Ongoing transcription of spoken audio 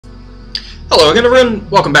Hello again, everyone.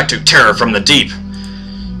 Welcome back to Terror from the Deep.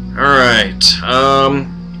 Alright,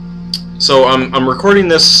 so I'm recording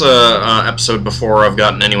this episode before I've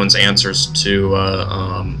gotten anyone's answers to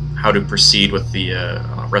how to proceed with the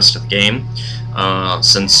rest of the game,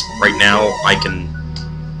 since right now I can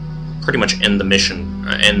pretty much end the mission,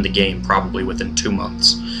 end the game probably within 2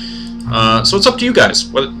 months. So it's up to you guys,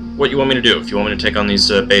 what you want me to do, if you want me to take on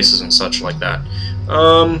these bases and such like that.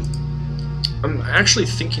 I'm actually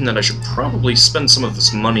thinking that I should probably spend some of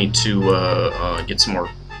this money to get some more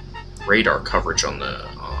radar coverage on the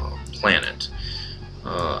planet.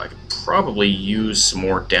 I could probably use some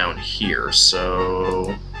more down here,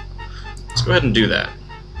 so let's go ahead and do that.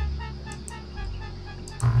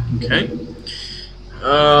 Okay.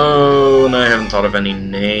 Oh, and I haven't thought of any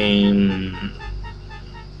names.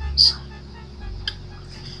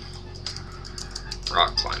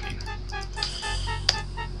 Rock climbing.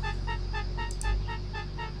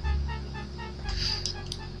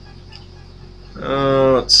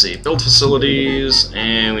 Let's see, build facilities,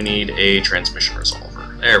 and we need a transmission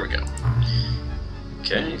resolver. There we go.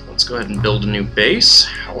 Okay, let's go ahead and build a new base.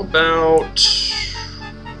 How about...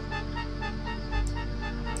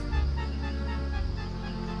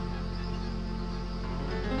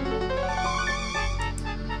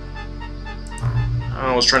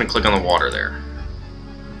 I was trying to click on the water there.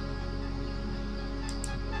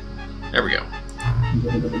 There we go.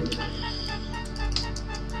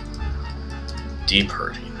 Deep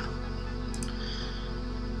hurting.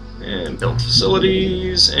 And build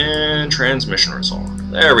facilities and transmission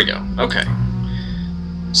resolver. There we go. Okay.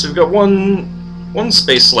 So we've got one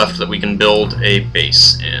space left that we can build a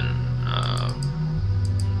base in.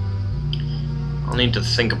 I'll need to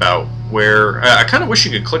think about where. I kind of wish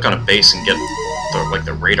you could click on a base and get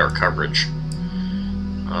the radar coverage.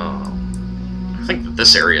 I think that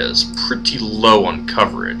this area is pretty low on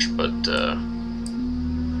coverage, but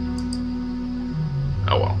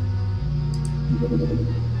oh well.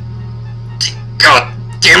 God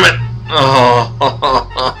damn it!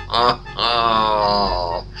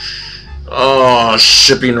 Oh,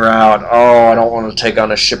 shipping route. Oh, I don't want to take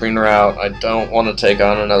on a shipping route. I don't want to take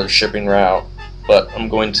on another shipping route, but I'm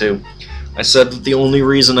going to. I said that the only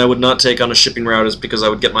reason I would not take on a shipping route is because I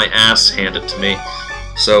would get my ass handed to me.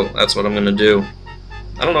 So that's what I'm going to do.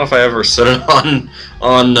 I don't know if I ever said it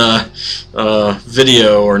on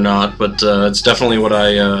video or not, but it's definitely what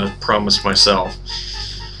I promised myself.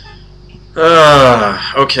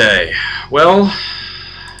 Okay, well,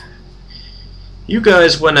 you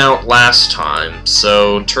guys went out last time,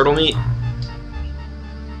 so turtle meat,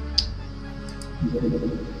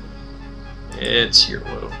 it's your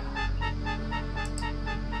will.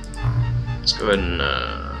 Let's go ahead and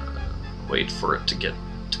wait for it to get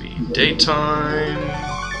to be daytime.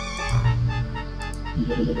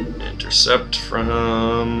 Intercept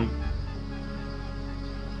from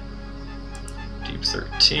Deep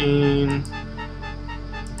 13.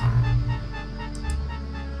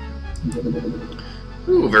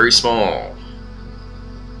 Ooh, very small.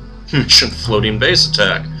 Mission floating base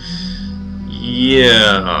attack.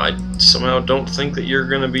 Yeah, I somehow don't think that you're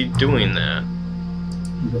going to be doing that.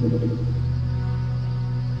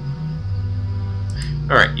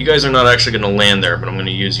 Alright, you guys are not actually going to land there, but I'm going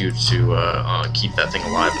to use you to keep that thing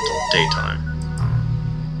alive until daytime.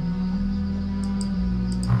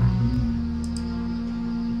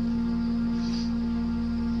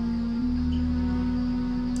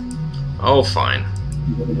 Oh, fine.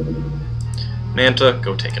 Manta,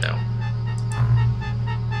 go take it out.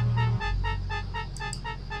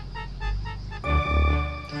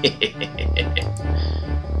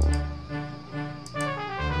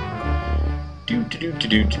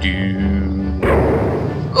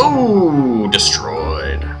 Oh,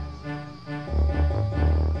 destroyed.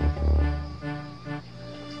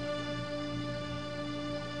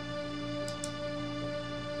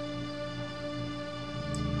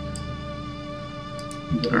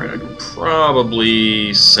 Alright, I can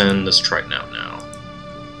probably send this Triton out now.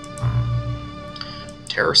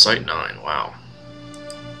 Terror Site 9, wow.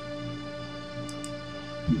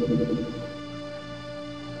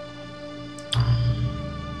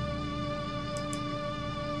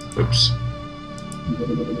 Oops.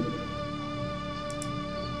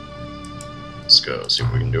 Let's go see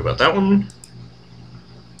what we can do about that one.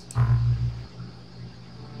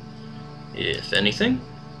 If anything.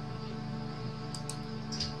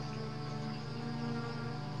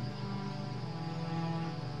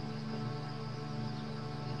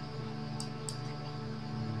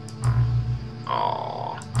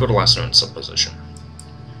 Aww. Go to last known subposition.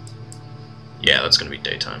 Yeah, that's gonna be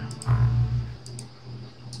daytime.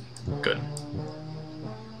 Good.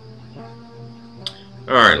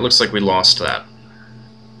 Alright, looks like we lost that.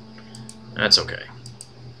 That's okay.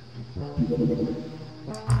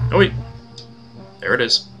 Oh wait. There it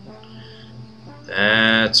is.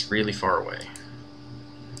 That's really far away.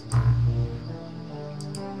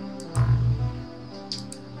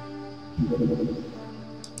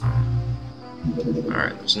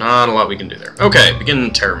 Alright, there's not a lot we can do there. Okay, begin the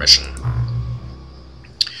terror mission.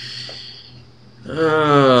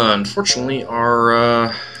 Unfortunately,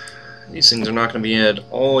 these things are not going to be at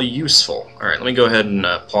all useful. Alright, let me go ahead and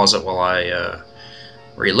pause it while I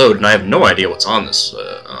reload, and I have no idea what's on this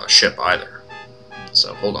ship either.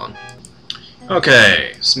 So, hold on.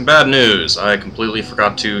 Okay, some bad news. I completely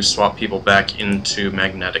forgot to swap people back into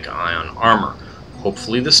magnetic ion armor.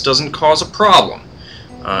 Hopefully this doesn't cause a problem.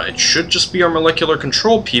 It should just be our molecular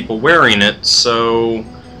control people wearing it, so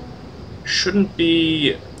shouldn't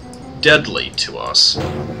be deadly to us.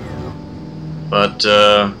 But,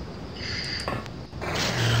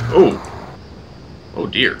 oh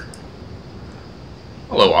dear.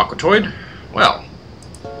 Hello, Aquatoid. Well,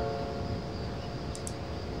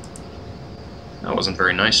 that wasn't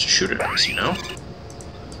very nice to shoot at us, you know?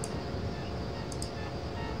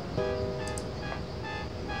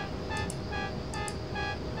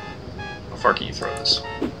 How far can you throw this?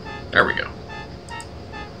 There we go.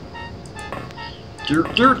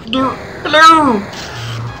 Hello!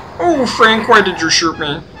 Oh, Frank, why did you shoot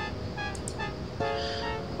me?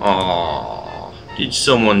 Aww, did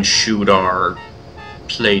someone shoot our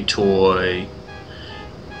play toy?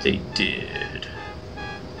 They did.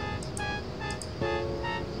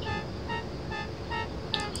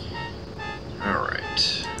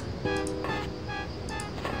 Alright.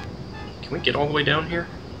 Can we get all the way down here?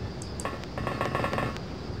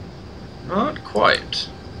 Not quite.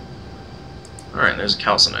 Alright, there's a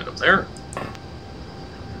calcinite up there.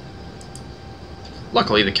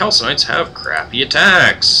 Luckily, the calcinites have crappy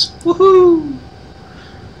attacks. Woohoo!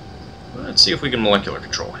 Let's see if we can molecular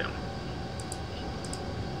control him.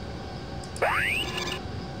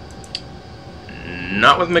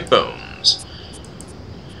 Not with McBones.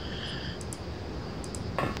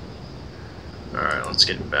 Alright, let's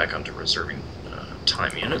get back onto reserving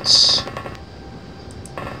time units.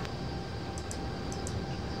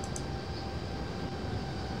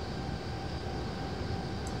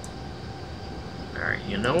 Alright,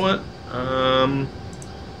 you know what?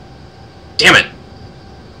 Damn it!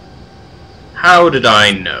 How did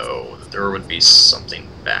I know that there would be something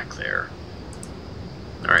back there?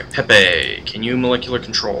 Alright, Pepe, can you molecular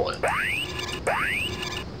control it?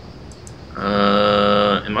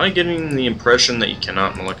 Am I getting the impression that you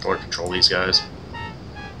cannot molecular control these guys?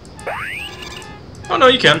 Oh no,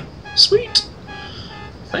 you can. Sweet!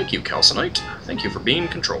 Thank you, Calcinite. Thank you for being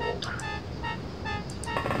controlled.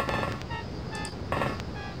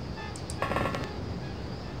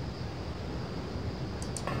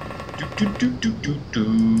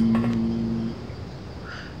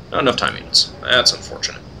 Not enough time units. That's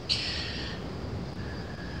unfortunate.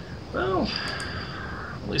 Well,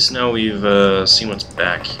 at least now we've seen what's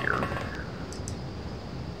back here.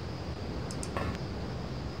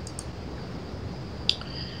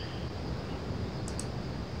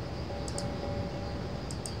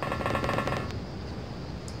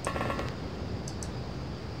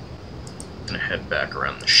 Gonna head back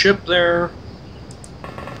around the ship there.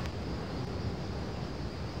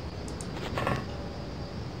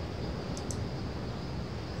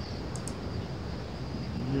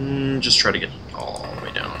 Just try to get all the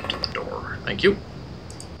way down to the door. Thank you.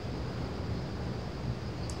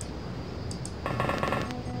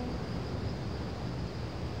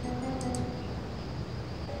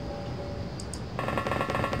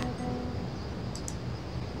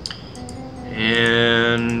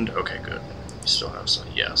 And okay, good. You still have some.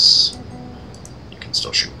 Yes, you can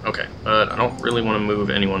still shoot. Okay, but I don't really want to move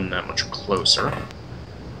anyone that much closer.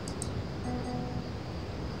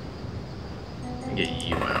 Get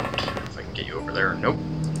you out. If I can get you over there. Nope.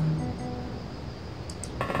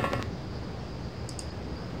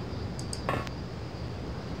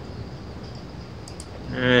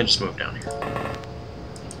 And just move down here.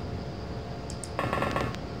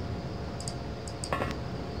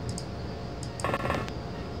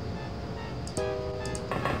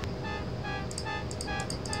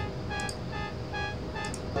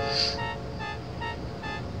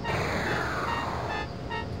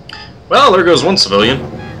 Well, there goes one civilian.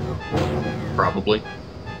 Probably.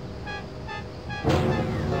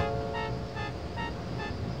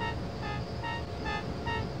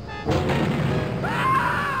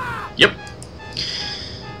 Yep.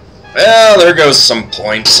 Well, there goes some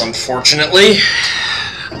points, unfortunately.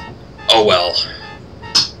 Oh well.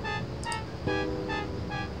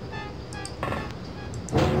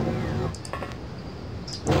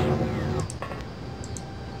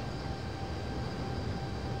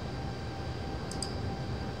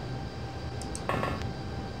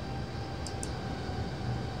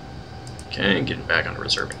 Okay, getting back on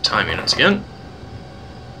reserving time units again.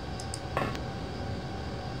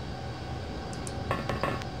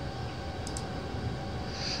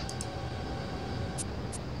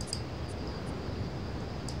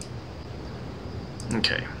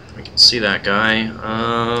 Okay, we can see that guy.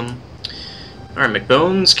 Alright,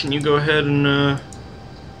 McBones, can you go ahead and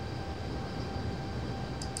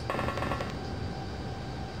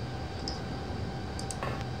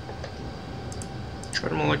try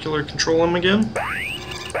to molecular control him again?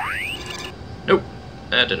 Nope,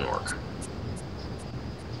 that didn't work.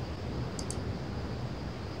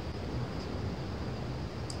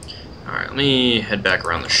 Alright, let me head back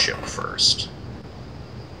around the ship first.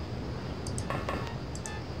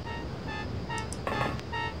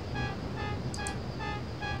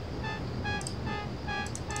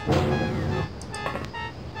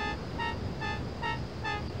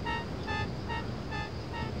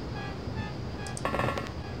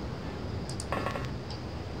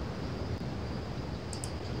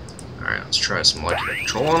 Alright, let's try some molecular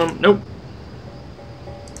control on him. Nope.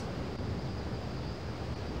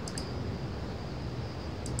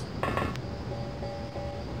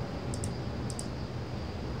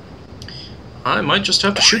 I might just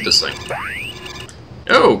have to shoot this thing.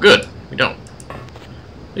 Oh, good. We don't.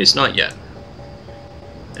 At least not yet.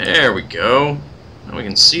 There we go. Now we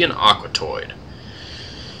can see an Aquatoid.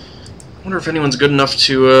 I wonder if anyone's good enough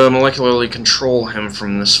to molecularly control him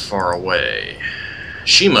from this far away.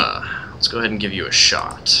 Shyma, let's go ahead and give you a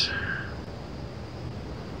shot.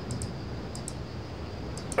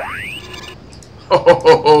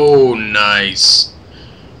 Oh, nice.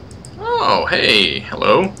 Oh, hey,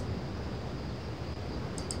 hello.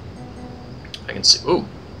 I can see. Ooh.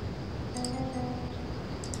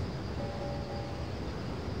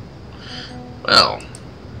 Well.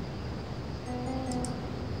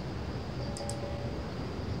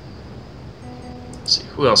 Let's see,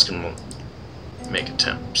 who else can make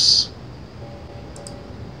attempts?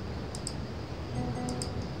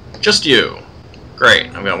 Just you.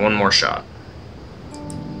 Great, I've got one more shot.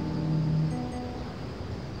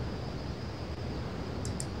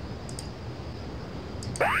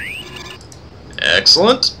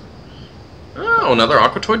 Excellent. Oh, another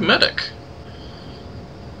Aquatoid medic.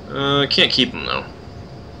 Can't keep him, though.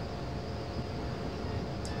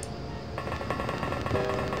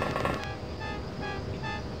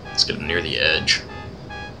 Let's get him near the edge.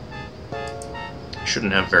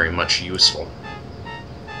 Shouldn't have very much useful.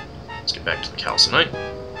 Let's get back to the calcinite.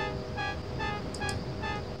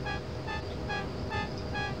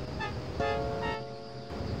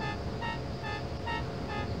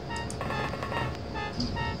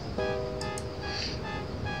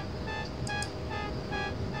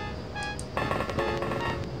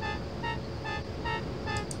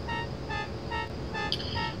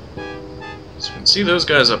 So we can see those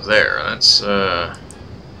guys up there. That's quite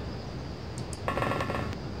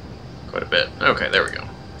a bit. Okay, there we go.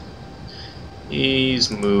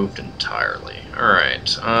 He's moved entirely.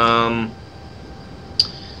 Alright,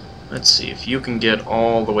 let's see if you can get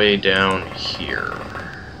all the way down here.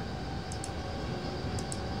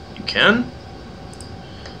 You can?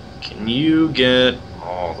 Can you get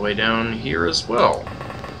all the way down here as well?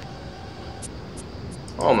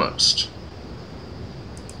 Almost.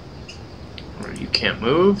 You can't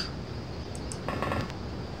move?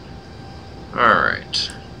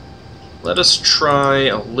 Alright. Let us try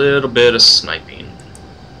a little bit of sniping.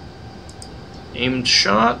 Aimed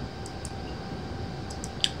shot?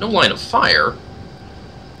 No line of fire?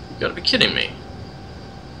 You gotta be kidding me.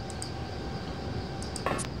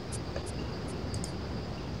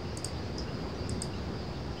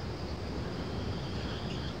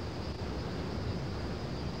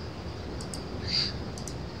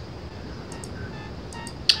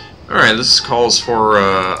 Alright, this calls for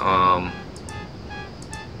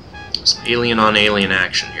some alien-on-alien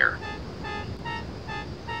action here.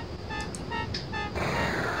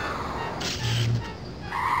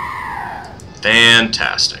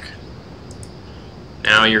 Fantastic.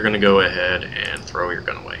 Now you're going to go ahead and throw your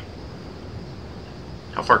gun away.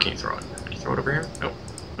 How far can you throw it? Can you throw it over here? Nope.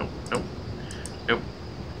 Nope. Nope. Nope.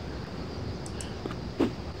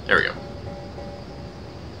 There we go.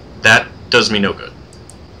 That does me no good.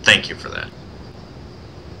 Thank you for that.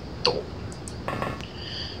 Dole.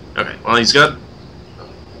 Okay, well he's got...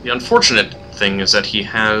 The unfortunate thing is that he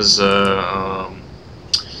has, I'm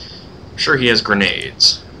sure he has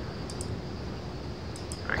grenades.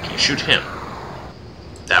 Alright, can you shoot him?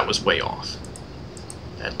 That was way off.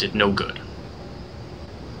 That did no good.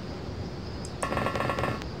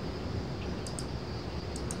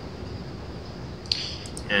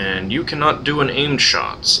 And And you cannot do an aimed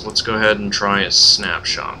shot, so let's go ahead and try a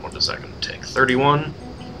snapshot. What is that going to take? 31?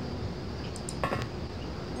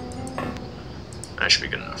 That should be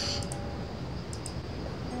good enough.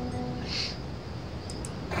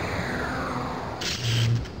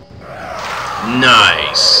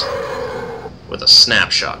 Nice! With a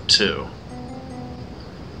snapshot, too.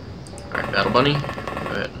 Alright, BattleBunny,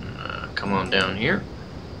 go ahead and come on down here.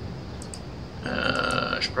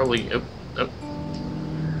 I should probably... Oh.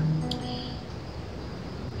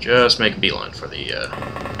 Just make a beeline for the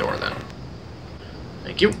door, then.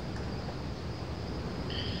 Thank you.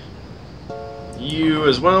 You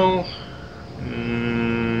as well.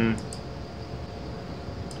 Can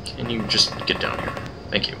you just get down here?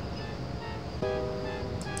 Thank you.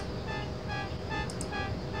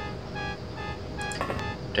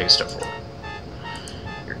 Take a step forward.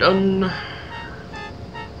 You're done.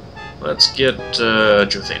 Let's get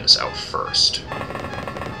johthanis out first.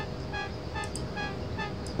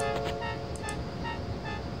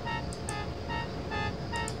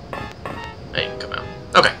 Hey, come out.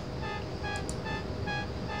 Okay.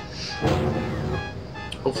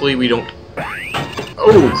 Hopefully we don't...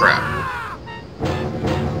 Oh, crap.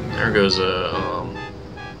 There goes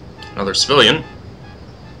another civilian.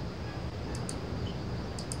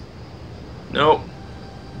 Nope.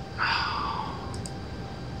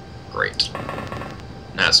 Great.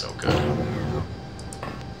 That's no good.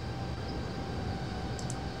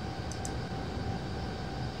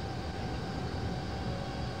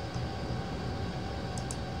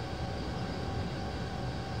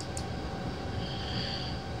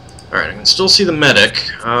 Alright, I can still see the medic.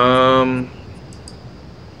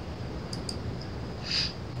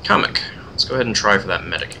 Kamek. Let's go ahead and try for that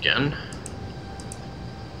medic again.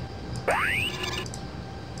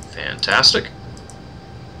 Fantastic.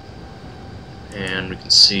 And we can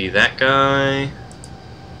see that guy.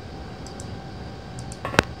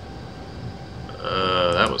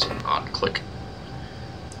 That was an odd click.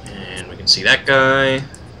 And we can see that guy.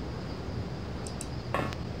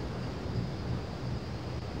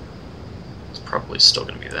 It's probably still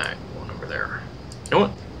going to be that one over there. You know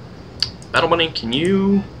what? BattleBunny, can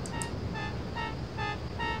you...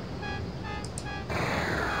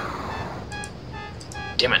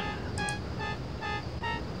 Damn it.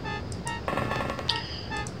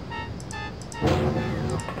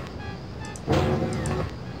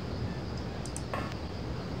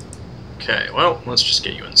 Okay, well, let's just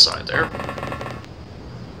get you inside there.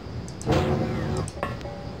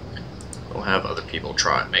 We'll have other people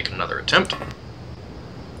try and make another attempt.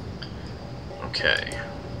 Okay.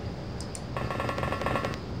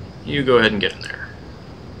 You go ahead and get in there.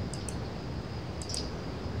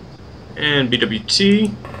 And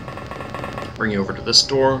BWT, bring you over to this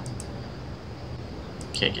door.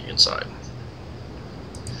 Can't get you inside.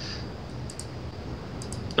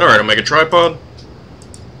 Alright, Omegatripod.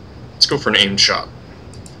 Let's go for an aimed shot.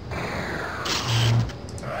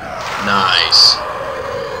 Nice.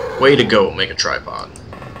 Way to go, Omegatripod.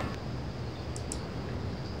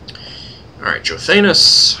 Alright,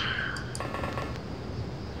 johthanis.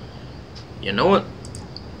 You know what?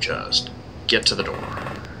 Just get to the door.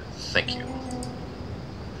 Thank you.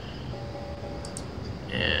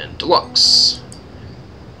 And Dlux.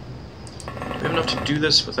 Do we have enough to do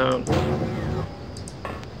this without...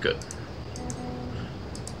 Good.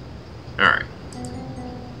 Alright.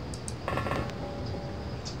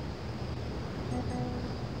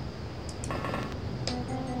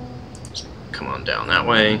 Come on down that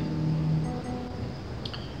way.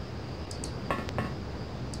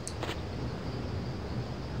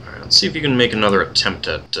 Alright, let's see if you can make another attempt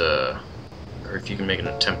at, or if you can make an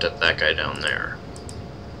attempt at that guy down there.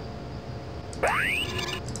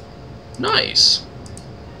 Nice!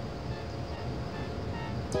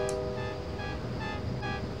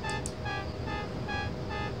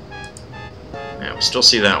 Yeah, we still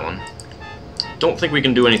see that one. Don't think we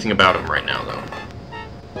can do anything about him right now, though.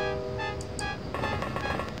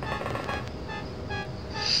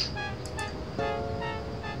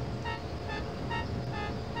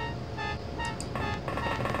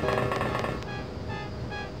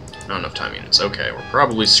 Not enough time units. Okay, we're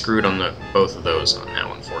probably screwed on both of those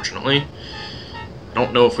now, unfortunately. I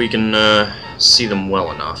don't know if we can see them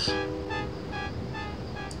well enough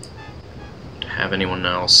to have anyone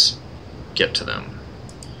else get to them.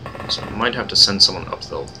 So we might have to send someone up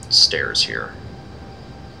the stairs here.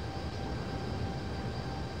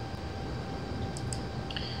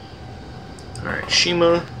 Alright,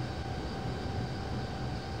 Shyma.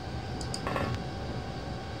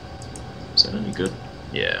 Is that any good?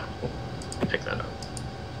 Yeah, we'll pick that up.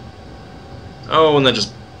 Oh, and that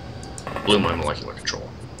just blew my molecular control.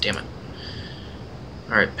 damn it.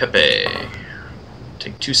 Alright, Pepe.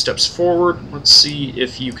 Take 2 steps forward. Let's see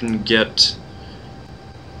if you can get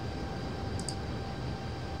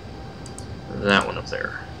that one up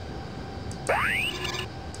there.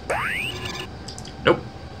 Nope.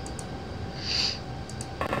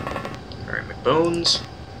 Alright, McBones.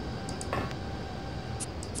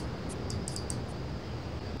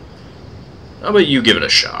 How about you give it a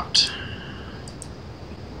shot?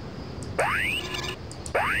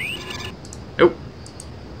 Nope.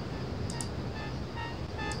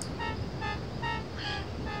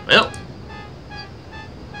 Well.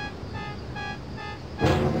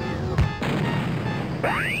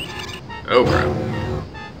 Oh crap.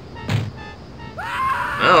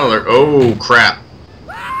 Oh, they're. Oh crap.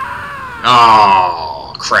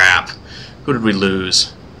 Oh crap. Who did we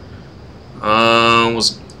lose?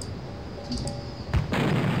 Was.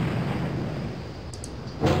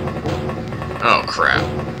 Oh crap.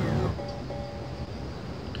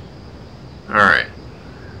 Alright.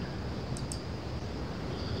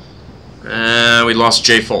 We lost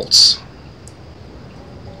J. Foltz.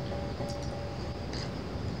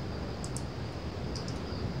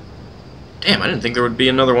 Damn, I didn't think there would be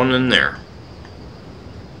another one in there.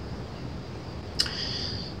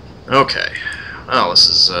 Okay. Well, this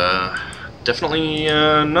is definitely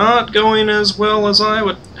not going as well as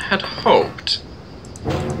I had hoped.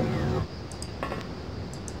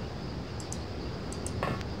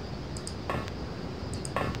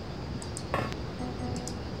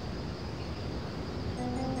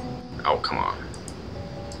 Oh, come on.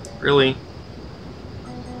 Really?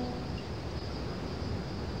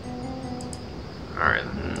 Alright,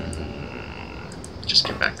 just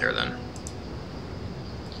get back there then.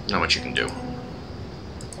 Not much you can do.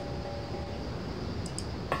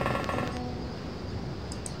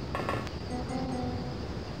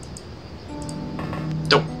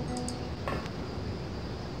 Nope.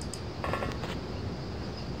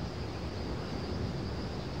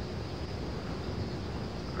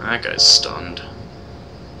 That guy's stunned.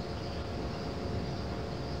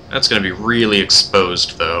 That's gonna be really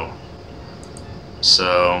exposed, though.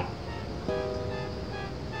 So...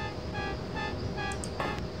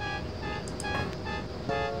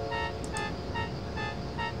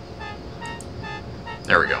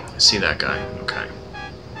 there we go. I see that guy. Okay.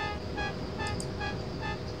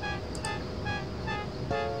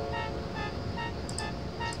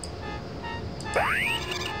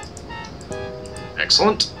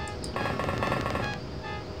 Excellent.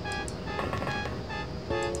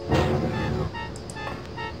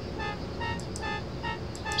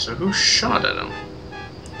 So who shot at him?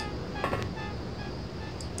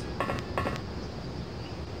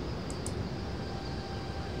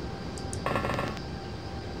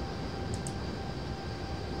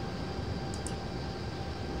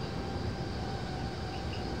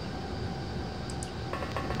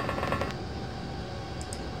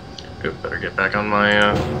 Good, better get back on my,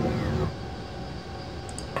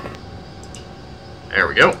 there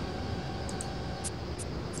we go.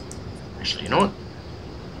 Actually, you know what?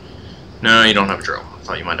 No, you don't have a drill. I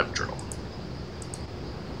thought you might have a drill.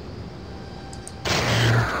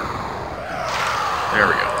 There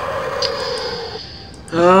we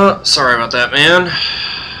go. Sorry about that, man.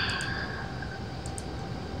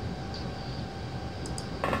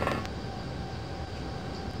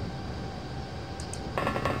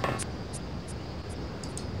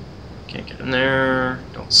 Can't get in there.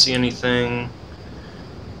 Don't see anything.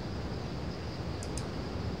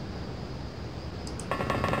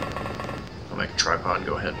 I'll make a tripod,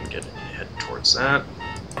 go ahead and head towards that.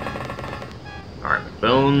 Alright,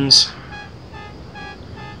 McBones.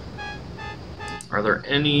 Are there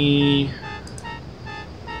any... do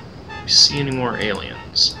we see any more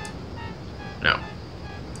aliens? No.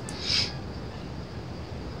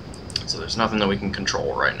 So there's nothing that we can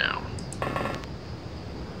control right now.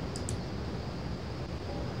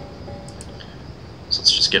 So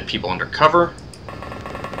let's just get people under cover.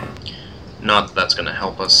 Not that that's going to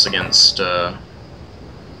help us against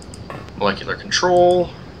molecular control.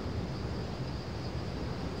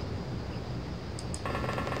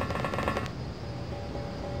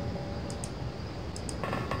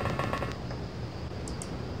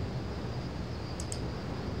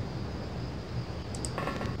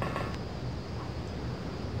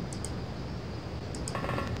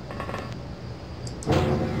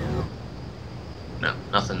 No,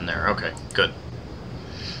 nothing there. Okay, good.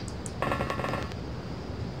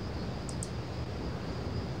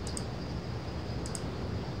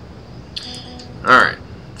 Alright.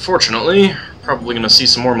 Fortunately, probably going to see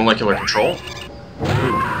some more molecular control.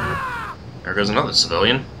 Ooh. There goes another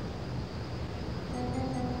civilian.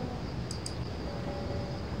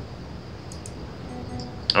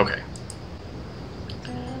 Okay.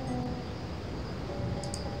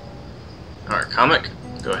 Alright, Comic,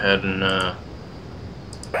 go ahead and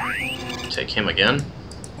take him again.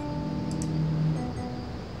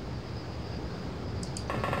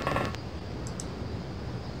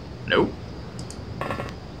 Nope.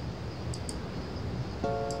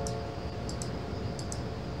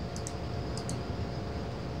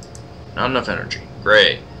 Not enough energy.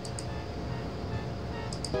 Great.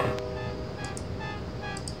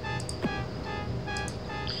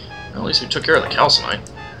 Well, at least we took care of the calcinite.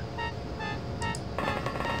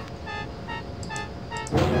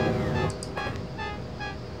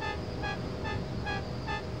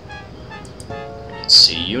 I can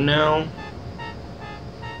see you now.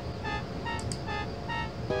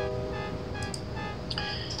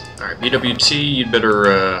 Alright, BWT, you'd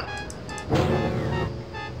better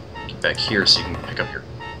get back here so you can pick up your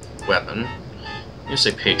weapon. You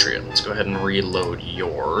say Patriot. Let's go ahead and reload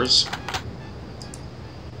yours.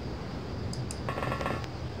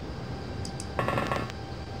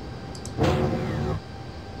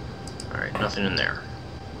 Alright, nothing in there.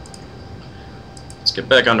 Let's get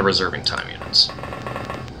back onto reserving time units.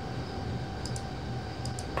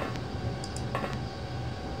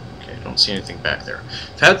 Don't see anything back there.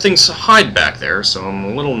 I've had things hide back there, so I'm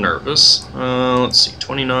a little nervous. Let's see,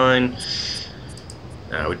 29.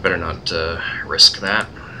 We'd better not risk that.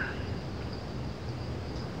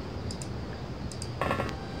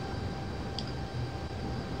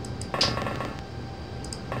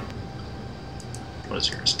 What is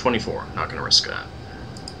yours? 24. Not going to risk that.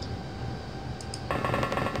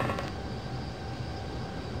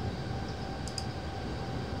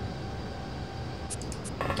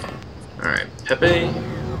 Alright, Pepe,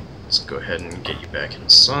 let's go ahead and get you back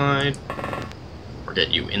inside. Or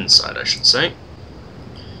get you inside, I should say.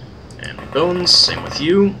 And McBones, same with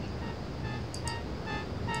you.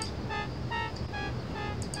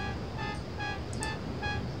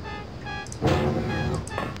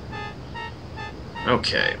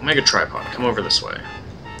 Okay, Omegatripod, come over this way.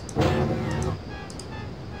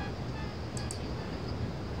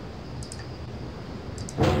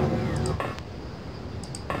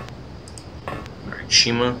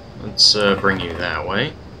 Shyma, let's bring you that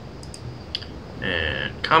way.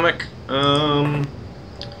 And Comic, you've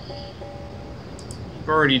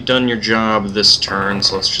already done your job this turn,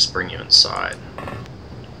 so let's just bring you inside.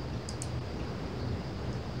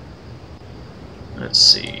 Let's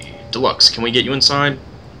see, Dlux, can we get you inside?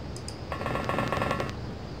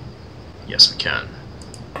 Yes, we can.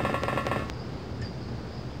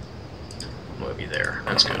 Move you there,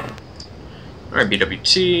 that's good. Alright,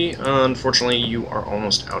 BWT, unfortunately you are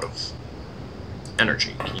almost out of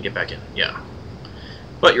energy. Can you get back in? Yeah.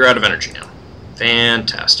 But you're out of energy now.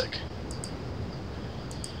 Fantastic.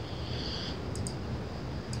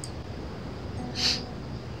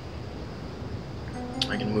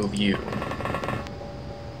 I can move you.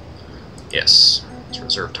 Yes. Let's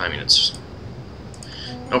reserve time units.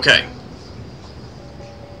 Okay.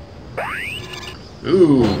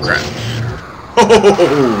 Ooh, crap.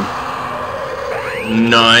 Oh!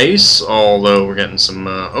 Nice, although we're getting some,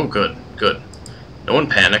 oh good, good. No one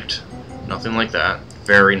panicked, nothing like that.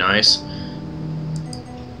 Very nice.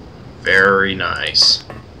 Very nice.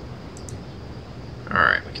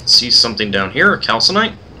 Alright, we can see something down here, a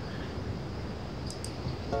calcinite.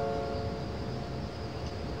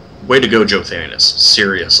 Way to go, johthanis.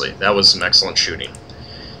 Seriously, that was some excellent shooting.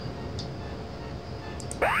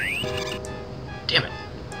 Damn it.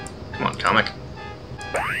 Come on, Comic.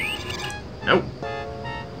 Nope.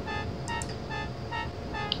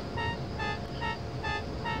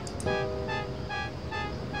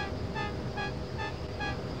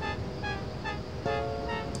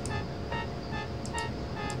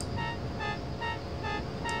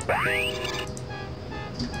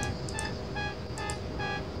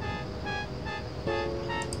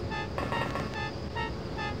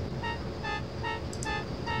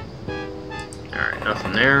 Alright,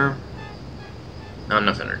 nothing there. Not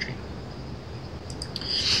enough energy.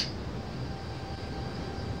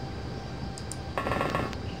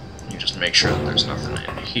 You just make sure that there's nothing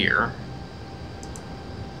in here.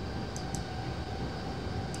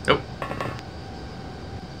 Nope.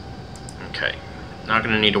 Okay. Not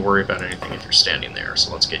going to need to worry about anything if you're standing there,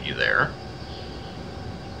 so let's get you there.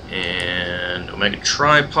 And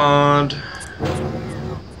Omegatripod.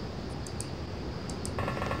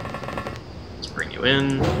 Let's bring you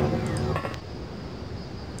in.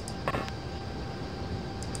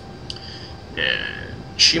 And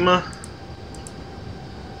Shyma.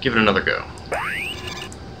 Give it another go.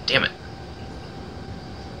 Damn it.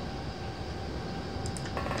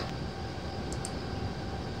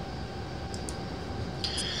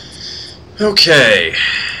 Okay.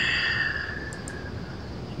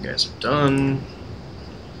 You guys are done.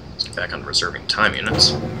 Let's get back on reserving time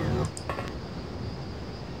units.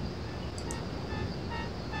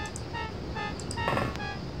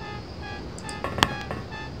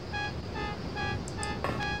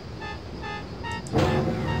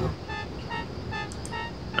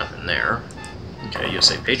 Nothing there. Okay,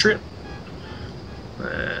 USA Patriot.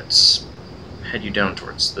 Let's head you down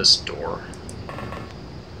towards this door.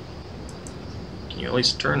 Can you at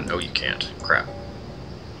least turn? No, you can't. Crap.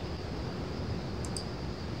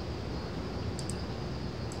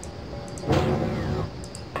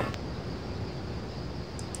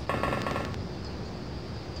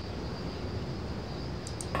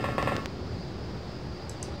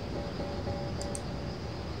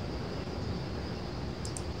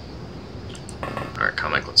 Alright,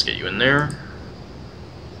 Comic, let's get you in there.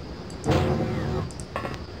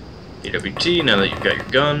 BWT, now that you've got your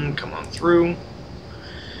gun, come on through.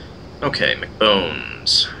 Okay,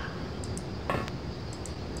 McBones.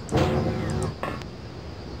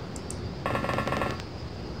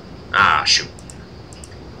 Ah, shoot.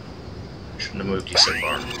 Shouldn't have moved you so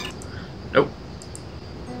far. Nope.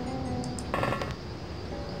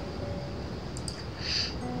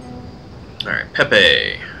 Alright,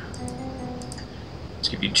 Pepe. Let's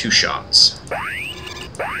give you 2 shots.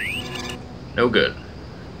 No good.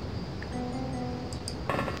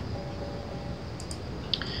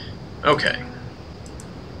 Okay.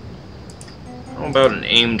 How about an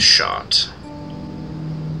aimed shot?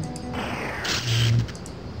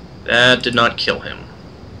 That did not kill him.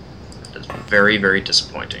 That's very, very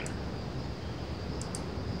disappointing.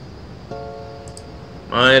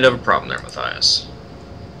 Might have a problem there, Mathias.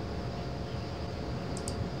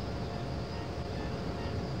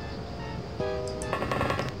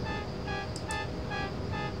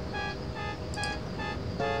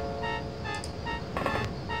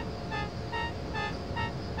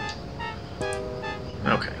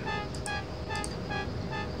 Okay.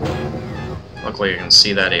 Luckily I can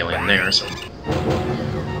see that alien there, so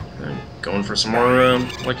I'm going for some more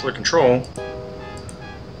molecular control.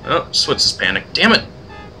 Oh, Switz is panicked. Damn it!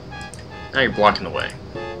 Now you're blocking the way.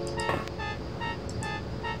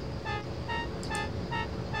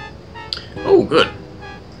 Oh, good.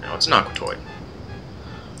 Now it's an Aquatoid.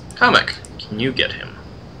 Comic, can you get him?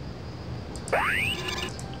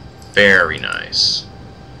 Very nice.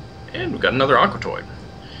 And we've got another Aquatoid.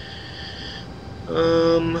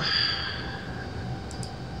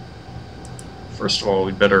 First of all,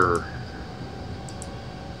 we'd better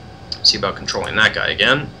see about controlling that guy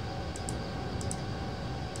again.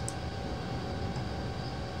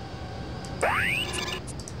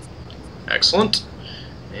 Excellent.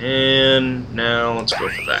 And now let's go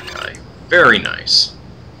for that guy. Very nice.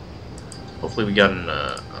 Hopefully we got an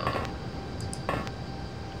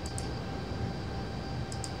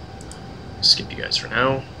skip you guys for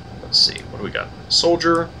now. Let's see, what do we got?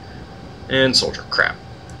 Soldier and soldier. Crap.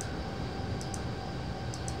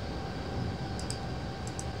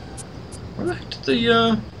 Where the heck did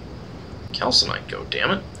the calcinite go,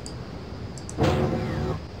 damn it?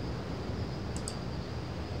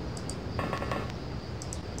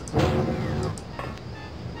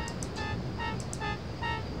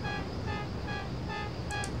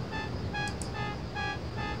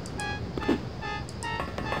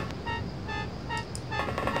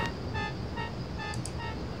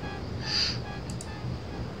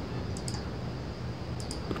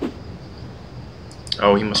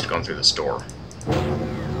 Oh, he must have gone through this door.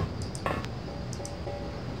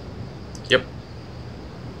 Yep.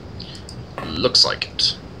 Looks like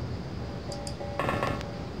it.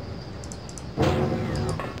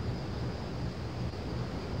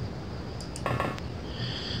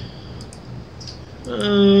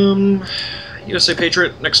 USA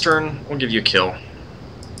Patriot, next turn, we'll give you a kill.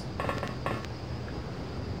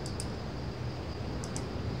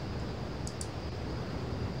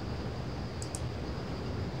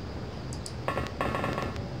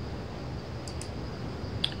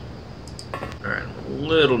 Alright, I'm a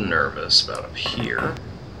little nervous about up here.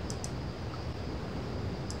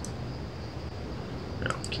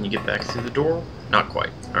 Now, can you get back through the door? Not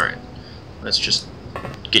quite. Alright, let's just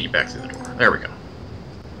get you back through the door. There we go.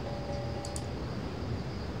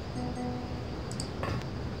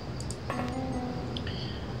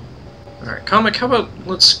 Alright, Comic, how about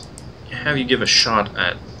let's have you give a shot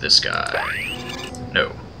at this guy?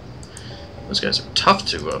 No. Those guys are tough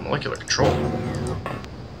to molecular control.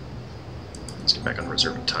 Let's get back on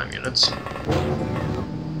reserving time units.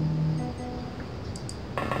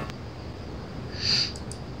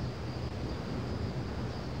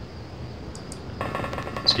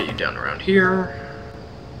 Let's get you down around here.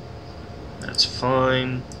 That's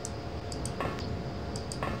fine.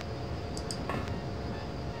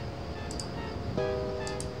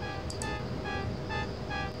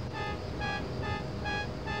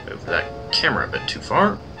 Move that camera a bit too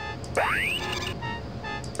far.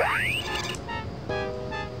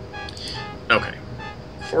 Okay.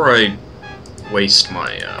 Before I waste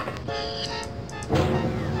my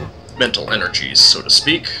mental energies, so to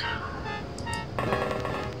speak.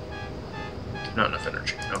 Not enough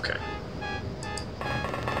energy. Okay.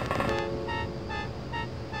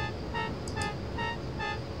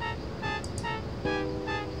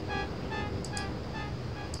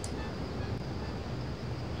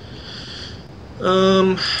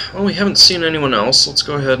 Well, we haven't seen anyone else. Let's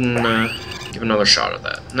go ahead and give another shot at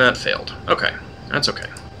that. And that failed. Okay. That's okay.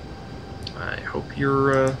 I hope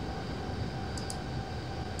your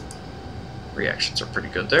reactions are pretty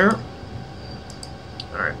good there.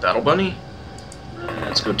 Alright, BattleBunny.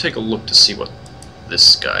 Let's go take a look to see what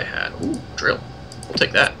this guy had. Ooh, drill. We'll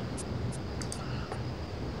take that.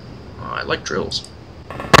 I like drills.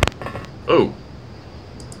 Oh.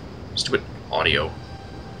 Stupid audio.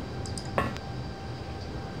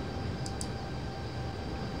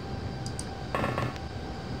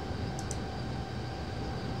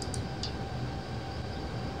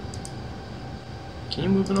 Can you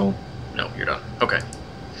move at all? No, you're done. Okay.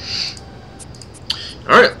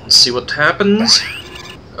 Alright, let's see what happens.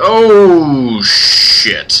 Oh,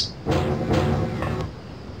 shit. Good,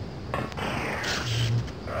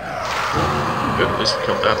 at least we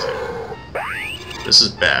killed that thing. This is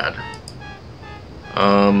bad.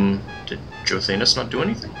 Did johthanis not do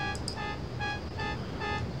anything?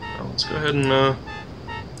 Well, let's go ahead and,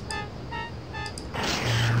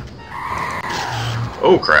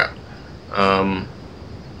 oh, crap.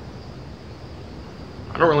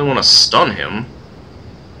 I don't really want to stun him,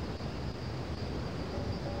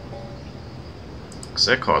 because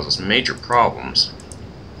that causes major problems.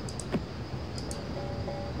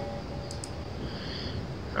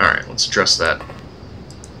 Alright, let's address that.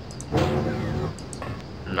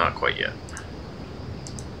 Not quite yet.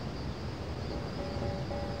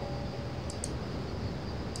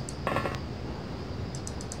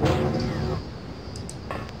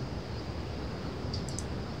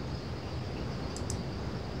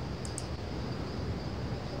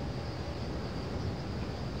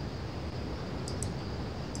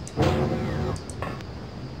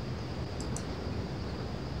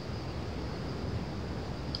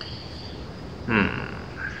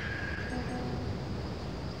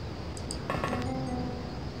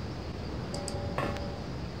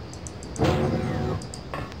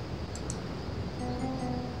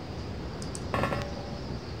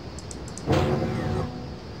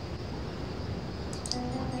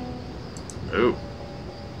 Ooh.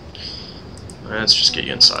 Let's just get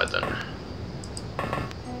you inside then.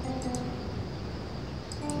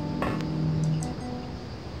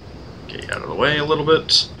 Get you out of the way a little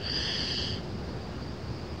bit.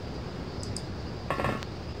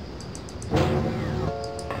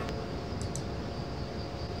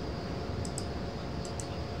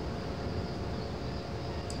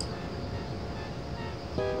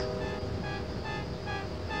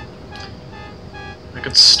 I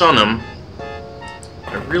could stun him.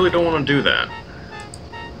 I really don't want to do that.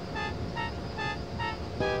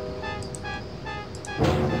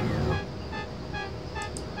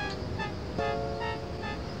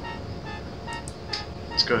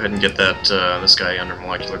 Let's go ahead and get that this guy under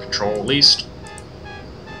molecular control at least.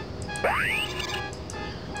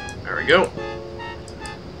 There we go.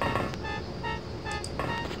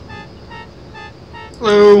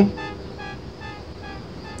 Hello.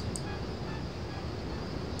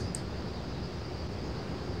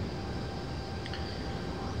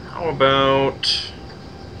 How about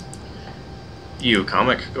you,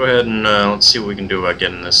 Comic? Go ahead and let's see what we can do about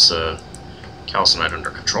getting this calcinite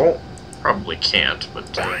under control. Probably can't, but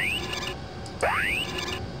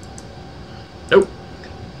nope.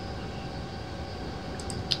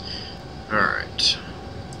 Alright.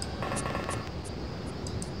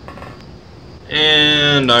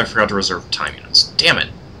 And I forgot to reserve time units. Damn it!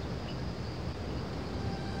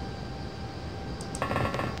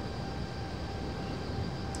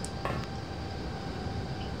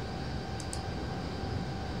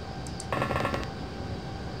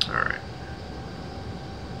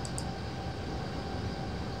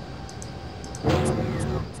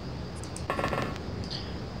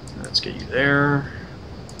 Let's get you there.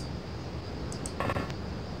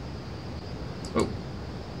 Oh.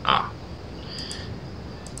 Ah.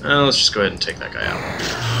 Let's just go ahead and take that guy out.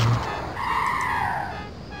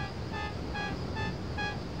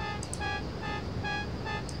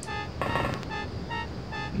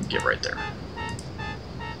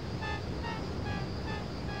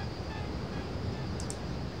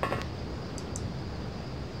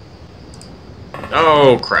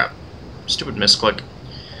 Oh, crap. Stupid misclick.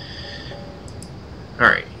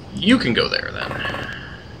 Alright, you can go there, then.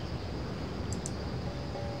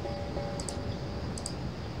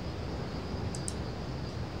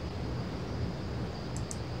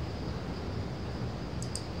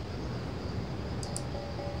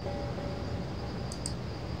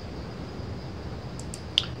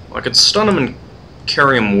 Well, I could stun him and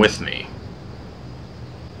carry him with me.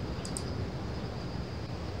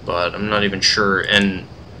 But I'm not even sure, and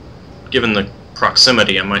given the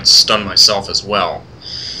proximity, I might stun myself as well.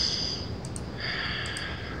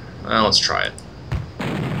 Well, let's try it.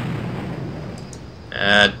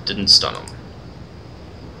 That didn't stun him.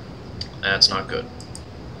 That's not good.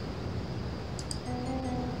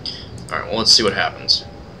 Alright, well, let's see what happens.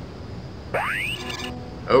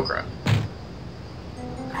 Oh, crap.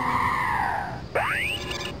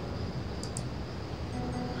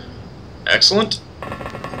 Excellent.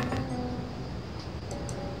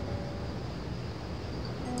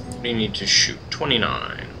 We need to shoot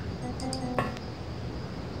 29.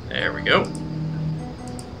 There we go.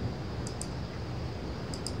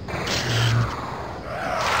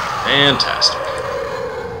 Fantastic.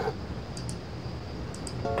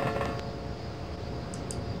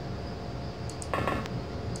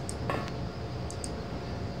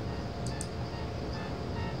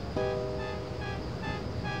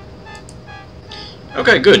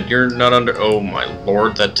 Okay, good. You're not under... Oh my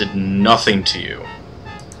lord, that did nothing to you.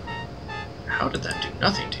 How did that do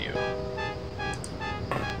nothing to you?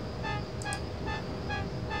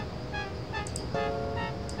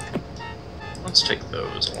 Let's take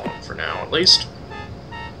those along for now, at least.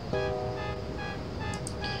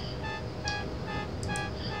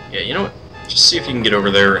 Yeah, you know what? Just see if you can get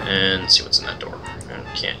over there and see what's in that door.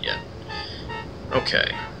 Can't yet.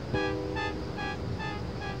 Okay.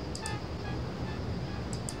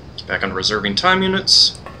 Back on reserving time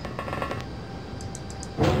units.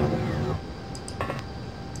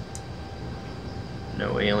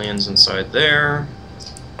 No aliens inside there.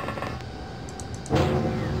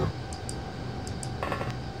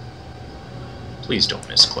 Please don't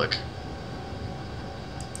misclick.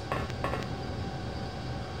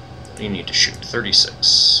 You need to shoot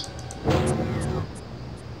 36.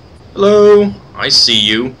 Hello, I see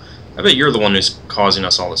you. I bet you're the one who's causing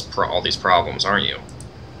us all these problems, aren't you?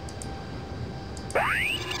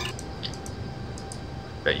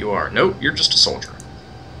 Bet you are. Nope, you're just a soldier.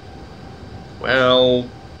 Well,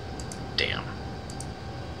 damn.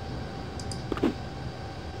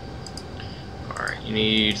 Alright, you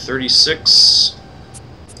need 36.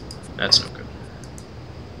 That's no good.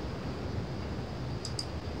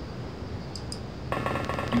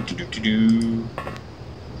 Do-do-do-do-do.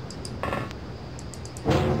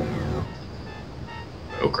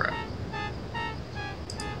 Oh crap.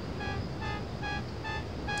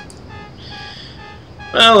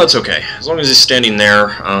 Well, that's okay. As long as he's standing there,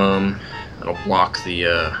 that'll block the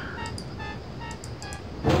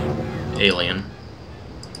alien.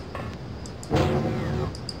 We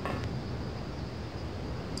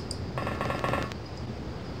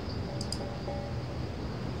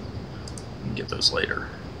can get those later.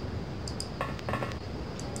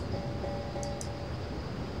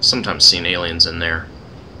 Sometimes seeing aliens in there.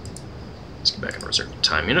 Let's get back and reserve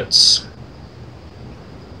time units.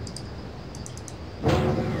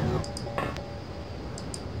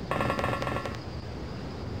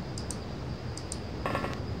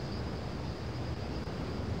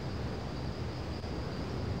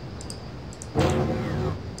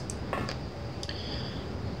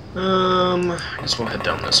 I guess we'll head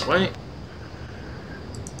down this way.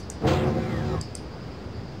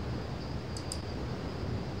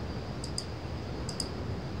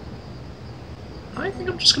 I think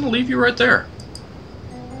I'm just going to leave you right there.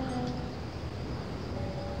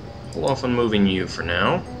 Hold off on moving you for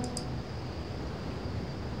now.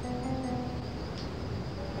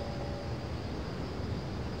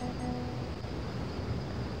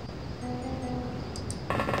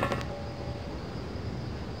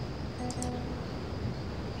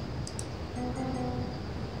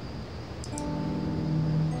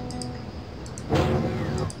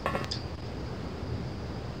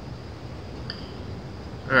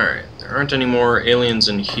 Alright, there aren't any more aliens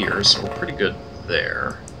in here, so we're pretty good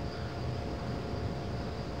there.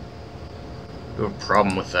 We have a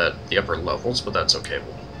problem with the upper levels, but that's okay.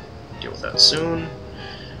 We'll deal with that soon.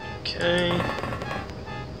 Okay.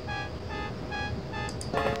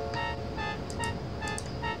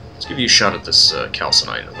 Let's give you a shot at this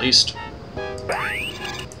calcinite at least.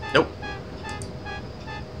 Nope.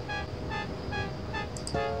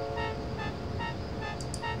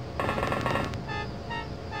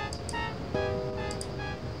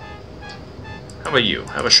 about you?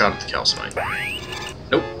 Have a shot at the calcimite.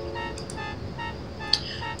 Nope.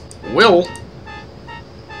 Will.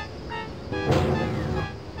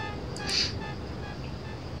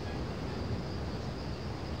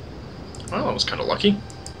 Well, that was kind of lucky.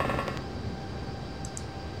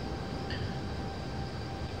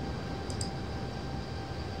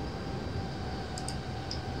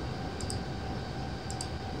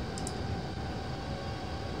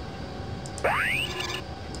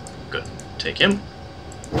 Good. Take him.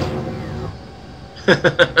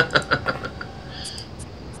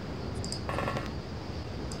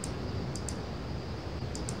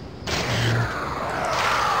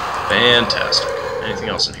 Fantastic. Anything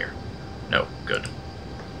else in here? No. Good.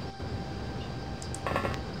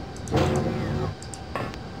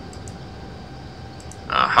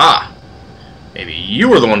 Aha! Maybe you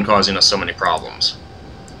were the one causing us so many problems.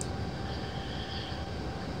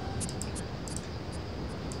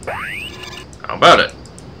 How about it?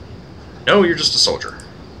 No, you're just a soldier.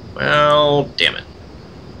 Well, damn it.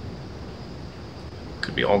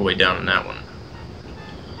 Could be all the way down in that one.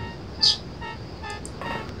 Let's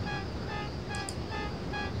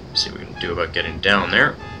see what we can do about getting down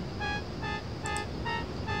there.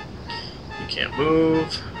 You can't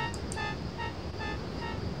move.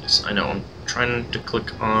 Yes, I know, I'm trying to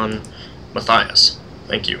click on Mathias.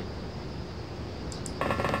 Thank you.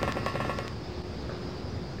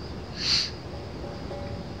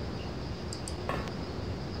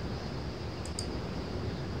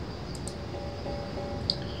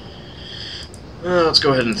 Let's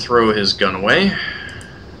go ahead and throw his gun away.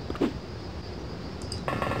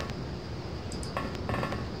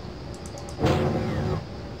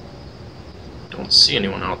 Don't see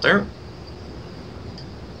anyone out there.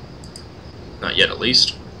 Not yet, at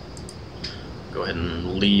least. Go ahead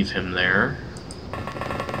and leave him there,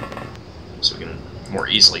 so we can more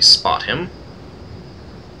easily spot him.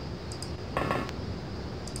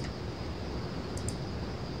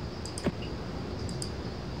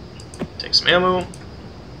 Take some ammo.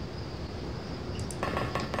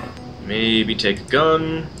 Maybe take a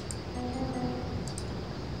gun.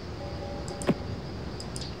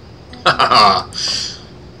 Haha!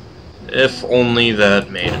 If only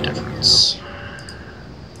that made a difference.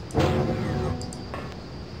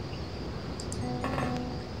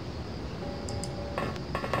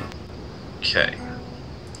 Okay.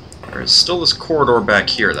 There's still this corridor back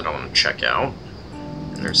here that I want to check out.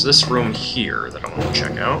 And there's this room here that I want to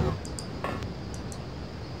check out.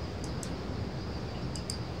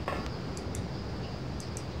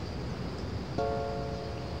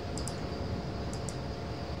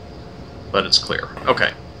 But it's clear.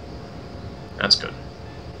 Okay. That's good.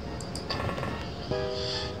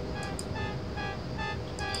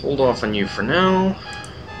 Hold off on you for now.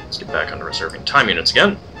 Let's get back onto reserving time units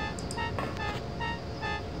again.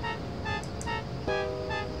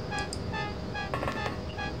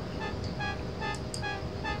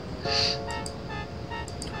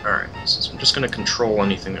 Alright, so I'm just going to control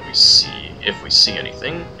anything that we see, if we see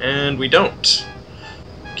anything, and we don't.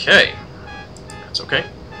 Okay. That's okay.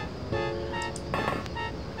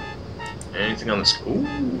 Anything on this? Ooh,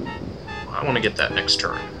 I want to get that next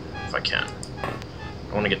turn, if I can.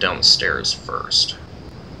 I want to get down the stairs first.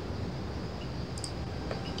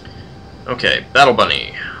 Okay,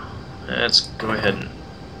 BattleBunny. Let's go ahead and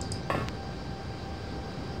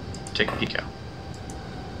take a peek out.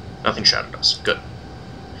 Nothing shot at us. Good.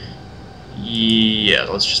 Yeah,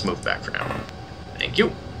 let's just move back for now. Thank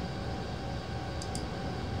you.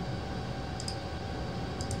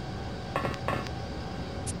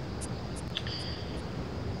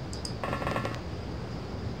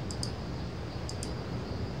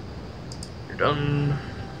 Done.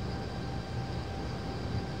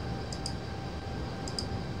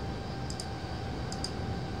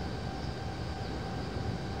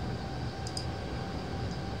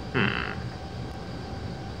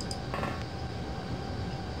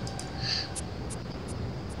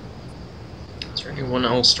 Is there anyone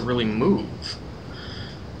else to really move?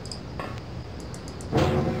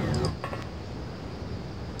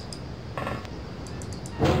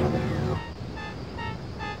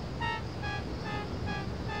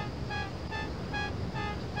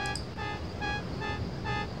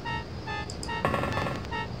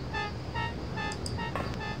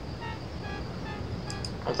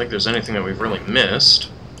 I don't think there's anything that we've really missed.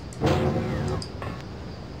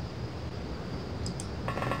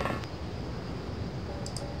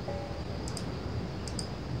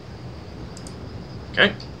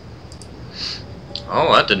 Okay.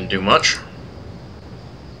 Oh, that didn't do much.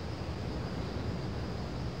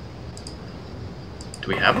 Do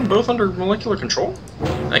we have them both under molecular control?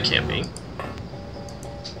 That can't be.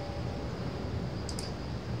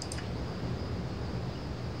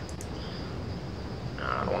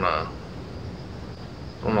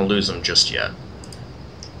 lose him just yet.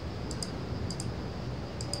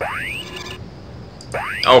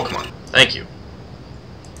 Oh, come on. Thank you.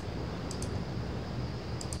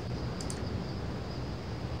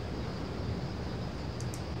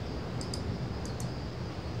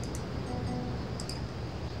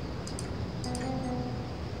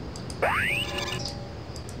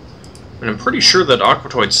 And I'm pretty sure that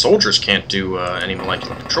Aquatoid soldiers can't do any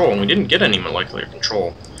molecular control, and we didn't get any molecular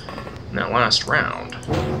control in that last round.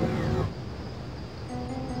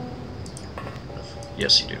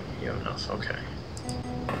 Yes, you do. You have enough. Okay.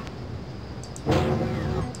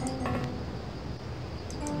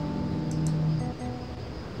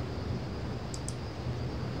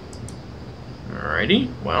 Alrighty.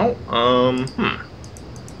 Well,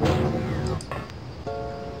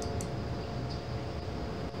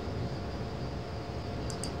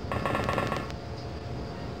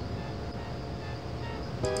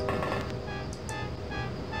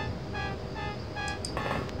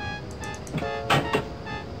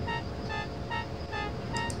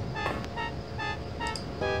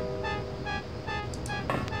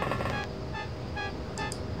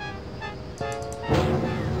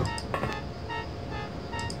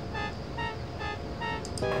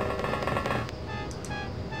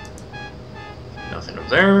 nothing over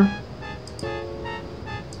there.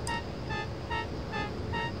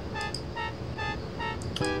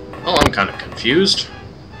 Well, I'm kind of confused.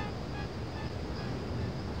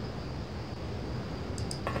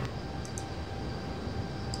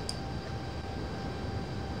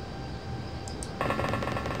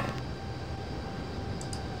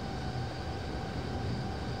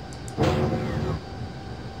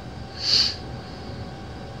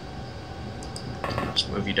 Just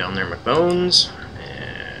move you down there, McBones.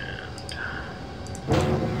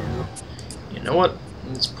 You know what?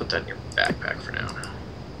 Let's put that in your backpack for now.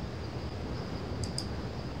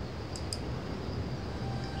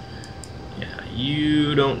 Yeah,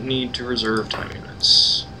 you don't need to reserve time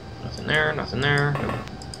units. Nothing there, nothing there. Nope.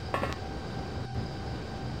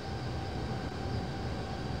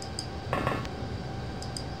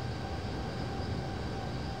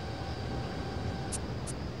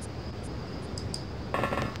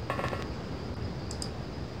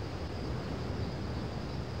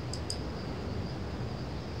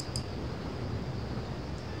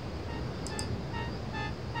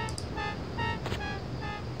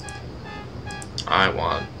 I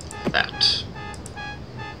want that.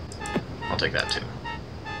 I'll take that too.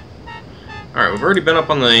 Alright, we've already been up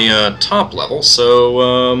on the top level,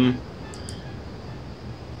 so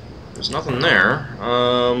there's nothing there.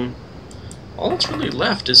 All that's really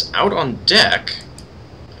left is out on deck.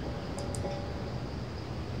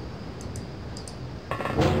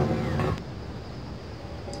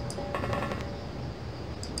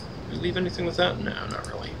 Did we leave anything with that? No, not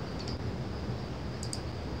really.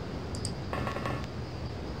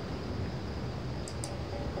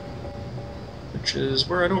 Which is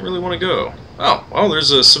where I don't really want to go. Oh, well, there's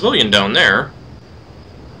a civilian down there.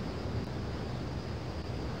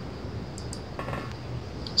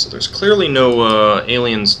 So there's clearly no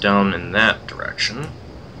aliens down in that direction.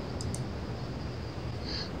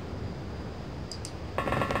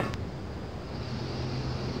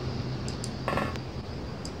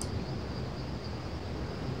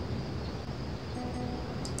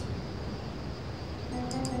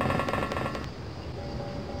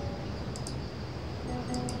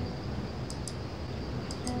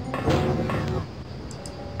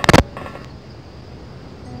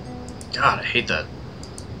 God, I hate that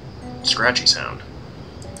scratchy sound.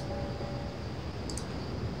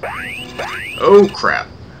 Oh, crap.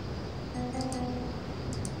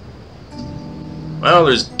 Well,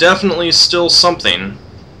 there's definitely still something.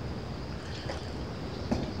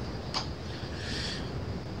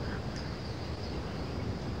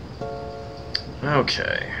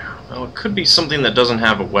 Okay. Well, it could be something that doesn't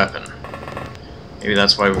have a weapon. Maybe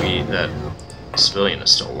that's why that civilian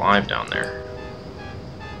is still alive down there.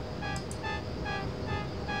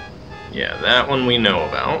 Yeah, that one we know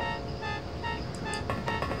about.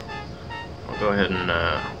 I'll go ahead and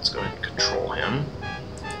let's go ahead and control him.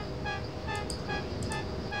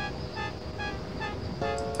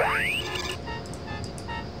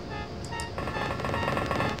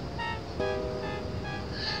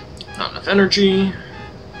 Not enough energy.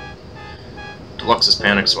 Dlux is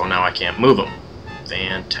panicked, so now I can't move him.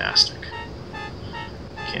 Fantastic.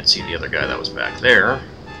 Can't see the other guy that was back there.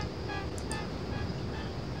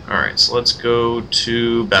 Alright, so let's go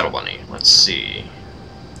to BattleBunny. Let's see.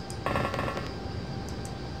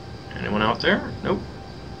 Anyone out there? Nope.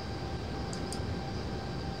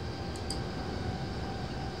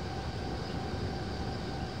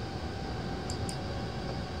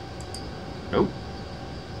 Nope.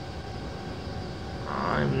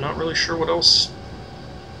 I'm not really sure what else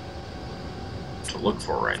to look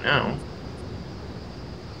for right now.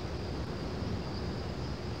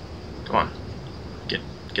 Come on.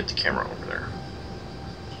 Get the camera over there.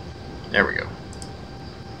 There we go.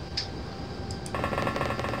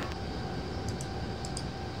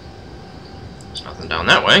 There's nothing down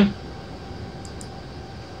that way.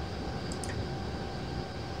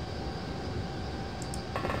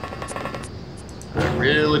 I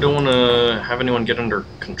really don't want to have anyone get under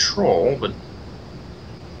control, but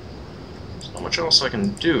there's not much else I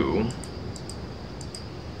can do.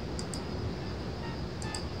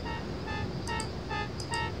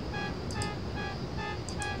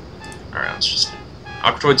 Alright, let's just...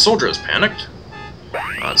 Aquatoid soldier is panicked.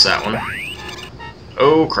 Oh, it's that one.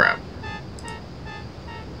 Oh, crap.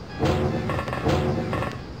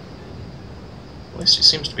 At least he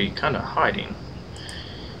seems to be kind of hiding.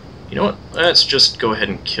 You know what? Let's just go ahead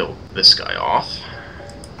and kill this guy off.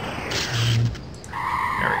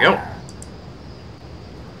 There we go.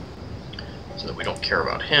 So that we don't care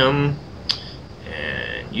about him.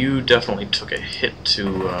 And you definitely took a hit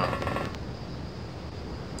to...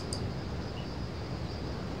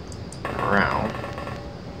 morale.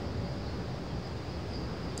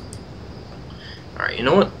 Alright, you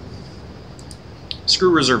know what? Screw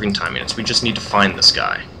reserving time units, we just need to find this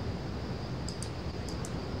guy.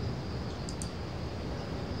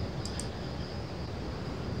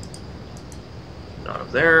 Not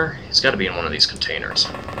up there. He's got to be in one of these containers.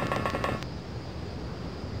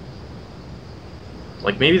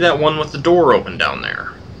 Like maybe that one with the door open down there.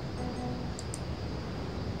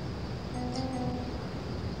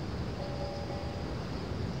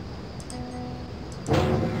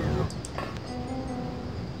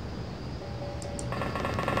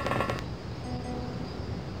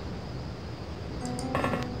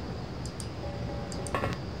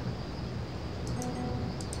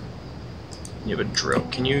 You have a drill.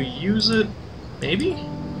 Can you use it? Maybe?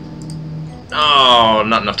 Oh,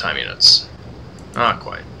 not enough time units. Not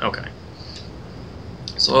quite. Okay.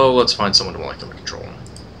 So let's find someone to molecular control.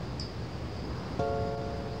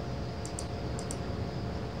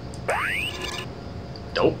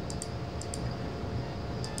 Nope.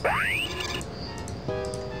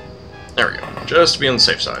 There we go. Just to be on the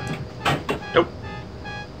safe side. Nope.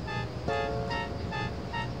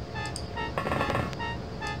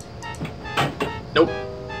 Nope.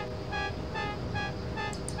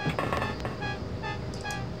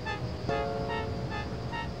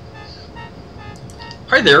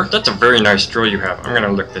 Hi there, that's a very nice drill you have. I'm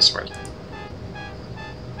gonna look this way.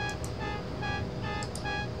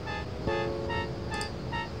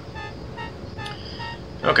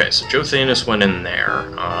 Okay, so johthanis went in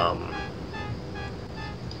there. I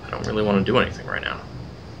don't really want to do anything right now.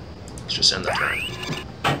 Let's just end the turn.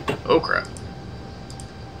 Oh crap.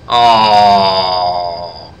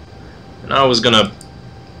 Oh, and I was gonna...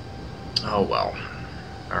 Oh well.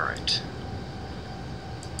 Alright.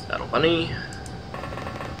 BattleBunny.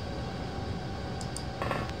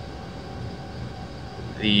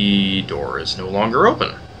 The door is no longer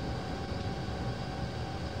open.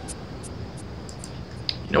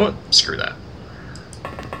 You know what? Screw that.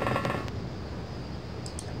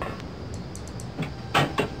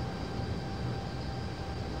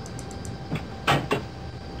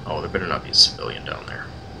 Oh, there better not be a civilian down there.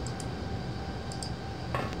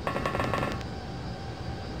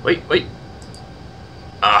 Wait, wait.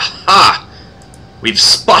 Aha! We've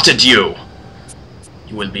spotted you!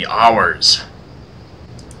 You will be ours.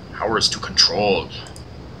 Ours to control.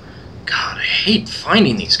 God, I hate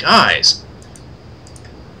finding these guys.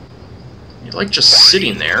 You're like just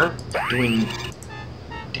sitting there, doing...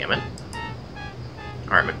 Damn it.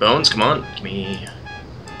 Alright, McBones, come on.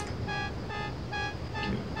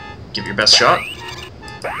 Give your best shot.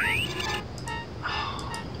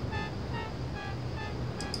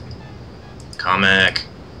 Kamek,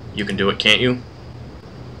 you can do it, can't you?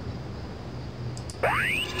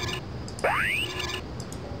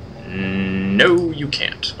 No, you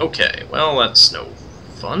can't. Okay, well, that's no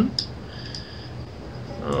fun.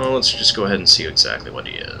 Let's just go ahead and see exactly what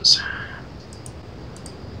he is.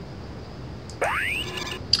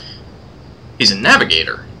 He's a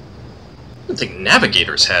navigator. I didn't think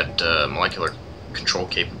navigators had molecular control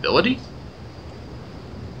capability.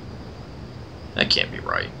 That can't be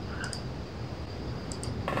right.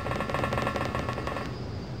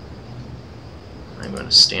 I'm going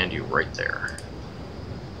to stand you right there.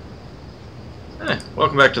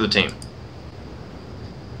 Welcome back to the team.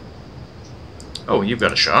 Oh, you've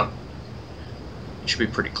got a shot. You should be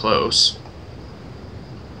pretty close.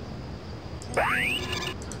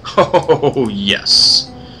 Oh,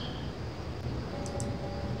 yes.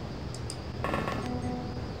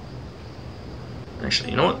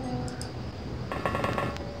 Actually, you know what?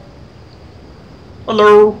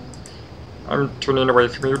 Hello! I'm turning away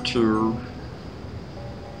from you too.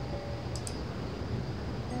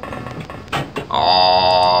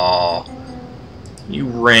 Aww. You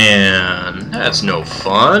ran. That's no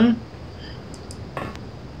fun.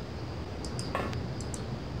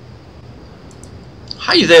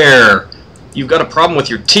 Hi there! You've got a problem with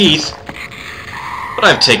your teeth, but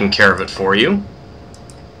I've taken care of it for you.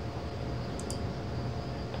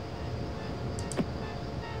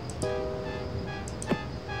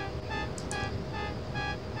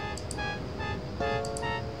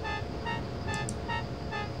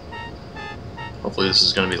 Hopefully this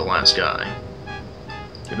is going to be the last guy.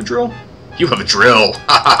 Do you have a drill? You have a drill!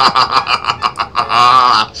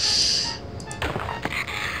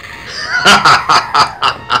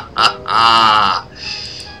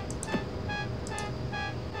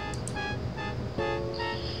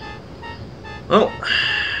 Well,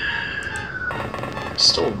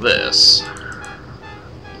 still this.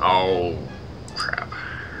 Oh, crap.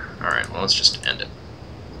 Alright, well, let's just end it.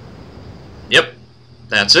 Yep,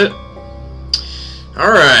 that's it.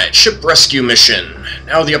 Alright, ship rescue mission.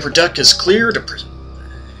 Now the upper deck is clear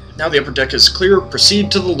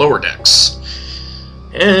proceed to the lower decks.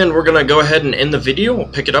 And we're gonna go ahead and end the video. We'll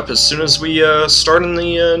pick it up as soon as we start in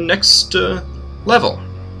the next level.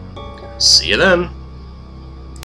 See you then.